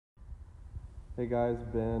Hey guys,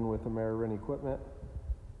 Ben with Amerirent Equipment.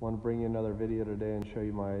 Want to bring you another video today and show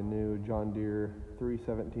you my new John Deere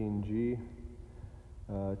 317G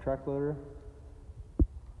track loader.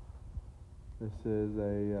 This is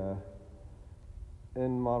a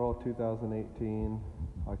end model 2018.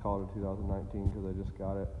 I call it a 2019 because I just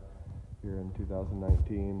got it here in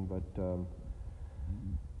 2019, but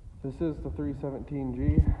this is the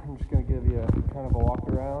 317G. I'm just going to give you kind of a walk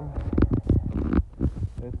around.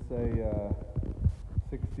 It's a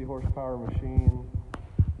 60 horsepower machine,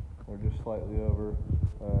 or just slightly over.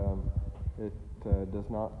 It does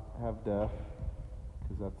not have DEF,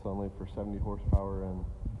 because that's only for 70 horsepower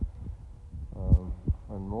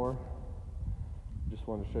and more. Just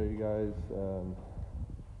want to show you guys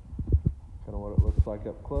kind of what it looks like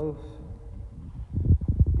up close.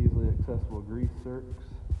 Easily accessible grease zerks,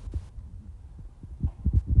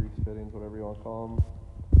 grease fittings, whatever you want to call them.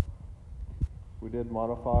 We did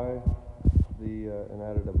modify and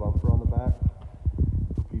added a bumper on the back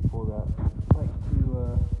for people that like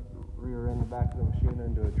to rear end the back of the machine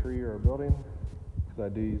into a tree or a building, because I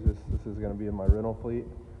do use this. This is going to be in my rental fleet,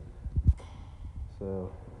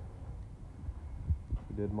 so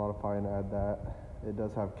we did modify and add that. It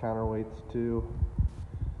does have counterweights too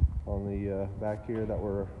on the back here that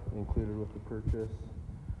were included with the purchase.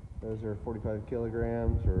 Those are 45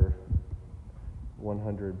 kilograms or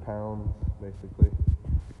 100 pounds basically.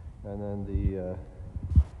 And then the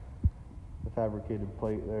fabricated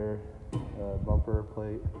plate there, bumper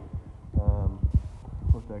plate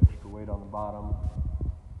with extra weight on the bottom,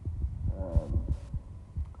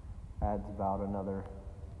 adds about another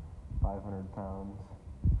 500 pounds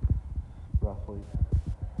roughly.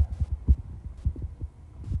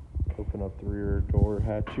 Open up the rear door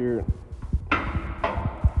hatch here,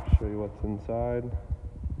 show you what's inside.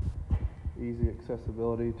 Easy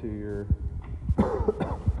accessibility to your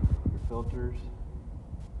filters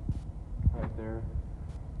right there.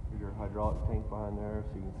 There's your hydraulic tank behind there,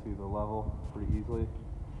 so you can see the level pretty easily.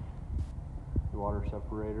 The water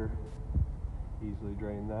separator, easily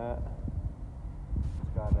drain that.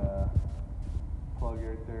 It's got a plug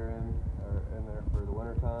right there in there for the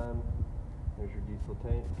winter time. There's your diesel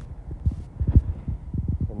tank,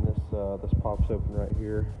 and this pops open right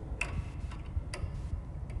here.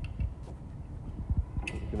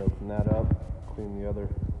 You can open that up, clean the other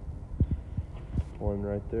one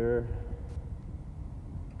right there,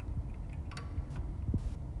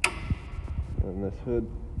 and this hood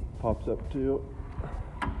pops up too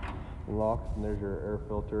and locks, and there's your air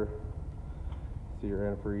filter. See your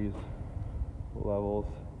antifreeze levels.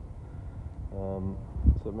 So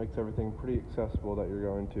it makes everything pretty accessible that you're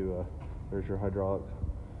going to. There's your hydraulic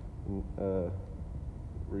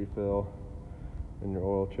refill and your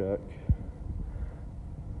oil check.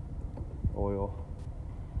 Oil.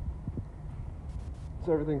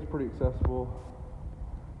 So everything's pretty accessible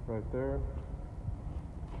right there.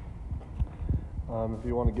 If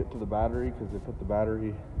you want to get to the battery, because they put the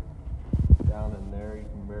battery down in there,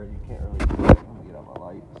 you can't really see it. Let me get out my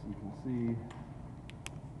light so you can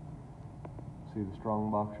see the strong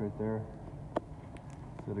box right there.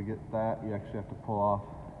 So to get that, you actually have to pull off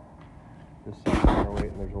this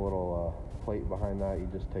counterweight, and there's a little plate behind that you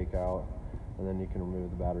just take out, and then you can remove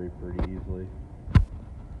the battery pretty easily.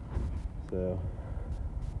 So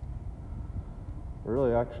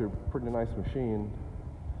really actually a pretty nice machine.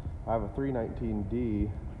 I have a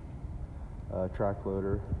 319D track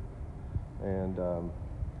loader, and the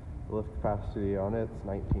lift capacity on it's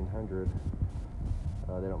 1900.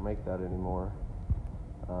 They don't make that anymore.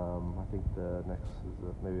 I think the next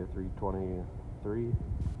is maybe a 323,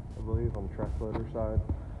 I believe, on the track loader side.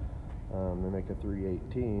 They make a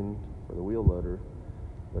 318 for the wheel loader,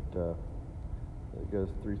 but it goes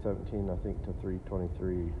 317 I think to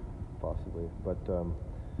 323 possibly. But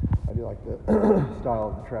I do like the style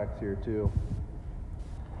of the tracks here too.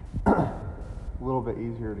 A little bit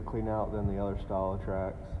easier to clean out than the other style of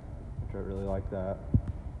tracks, which I really like that.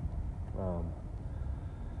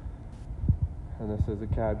 And this is a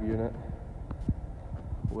cab unit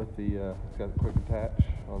with the it's got a quick attach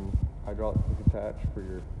on hydraulic quick attach for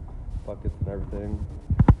your buckets and everything.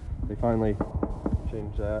 They finally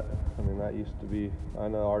changed that. I mean, that used to be, I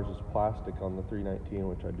know ours is plastic on the 319,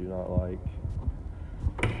 which I do not like.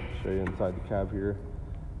 Show you inside the cab here.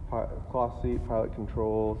 Cloth seat, pilot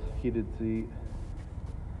controls, heated seat.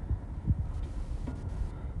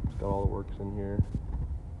 It's got all the works in here.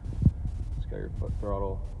 It's got your foot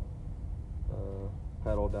throttle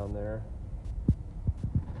pedal down there.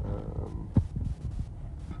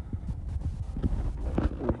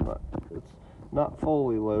 It's not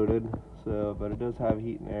fully loaded, so, but it does have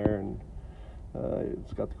heat and air, and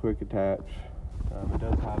it's got the quick attach. It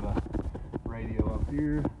does have a radio up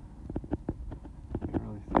here. You can't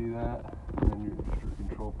really see that. And then your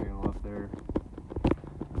control panel up there.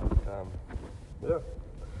 But, yeah,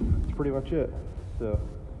 that's pretty much it. So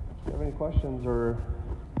if you have any questions or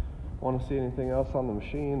want to see anything else on the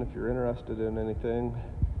machine, if you're interested in anything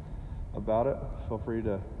about it, feel free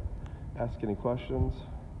to ask any questions.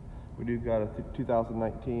 We do got a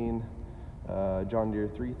 2019 John Deere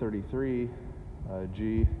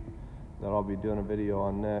 317G that I'll be doing a video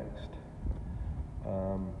on next.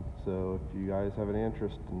 So if you guys have any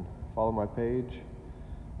interest, follow my page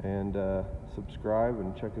and subscribe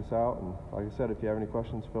and check us out. And like I said, if you have any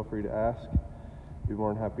questions, feel free to ask. Be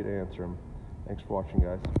more than happy to answer them. Thanks for watching,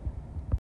 guys.